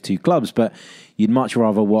disrespect to those two clubs, but you'd much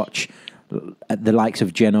rather watch the likes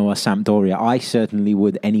of Genoa, Sampdoria. I certainly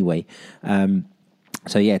would anyway.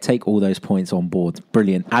 So yeah, take all those points on board.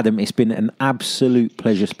 Brilliant. Adam, it's been an absolute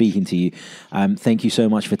pleasure speaking to you. Thank you so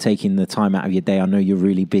much for taking the time out of your day. I know you're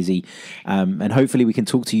really busy. And hopefully we can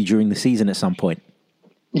talk to you during the season at some point.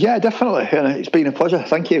 Yeah, definitely. It's been a pleasure.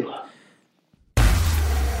 Thank you.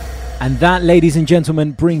 And that, ladies and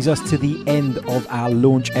gentlemen, brings us to the end of our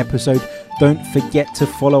launch episode. Don't forget to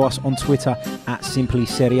follow us on Twitter at Simply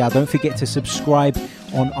Serie A. Don't forget to subscribe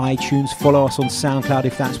on iTunes. Follow us on SoundCloud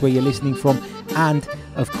if that's where you're listening from. And,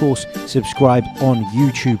 of course, subscribe on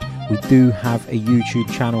YouTube. We do have a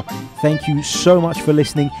YouTube channel. Thank you so much for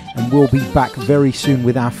listening, and we'll be back very soon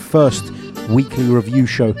with our first weekly review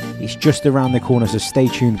show. It's just around the corner, so stay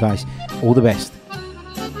tuned, guys. All the best.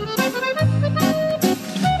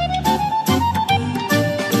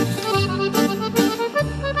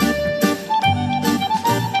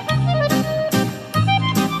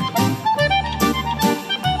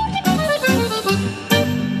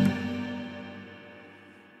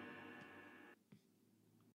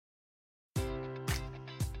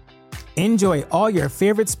 Enjoy all your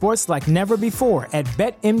favorite sports like never before at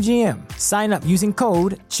BetMGM. Sign up using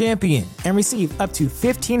code CHAMPION and receive up to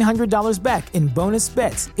 $1,500 back in bonus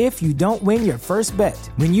bets if you don't win your first bet.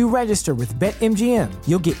 When you register with BetMGM,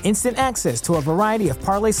 you'll get instant access to a variety of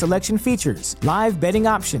parlay selection features, live betting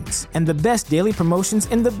options, and the best daily promotions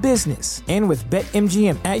in the business. And with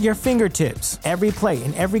BetMGM at your fingertips, every play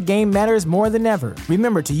and every game matters more than ever.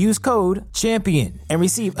 Remember to use code CHAMPION and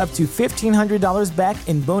receive up to $1,500 back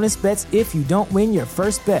in bonus bets if you don't win your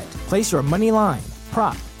first bet. Place your money line,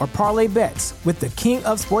 prop, or parlay bets with the king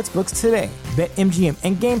of sportsbooks today. BetMGM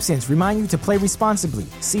and GameSense remind you to play responsibly.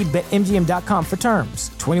 See BetMGM.com for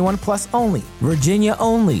terms. 21 plus only. Virginia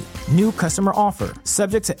only. New customer offer.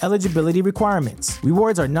 Subject to eligibility requirements.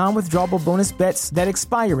 Rewards are non-withdrawable bonus bets that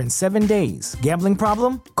expire in 7 days. Gambling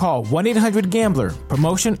problem? Call 1-800-GAMBLER.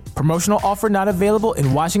 Promotional offer not available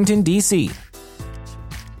in Washington, D.C.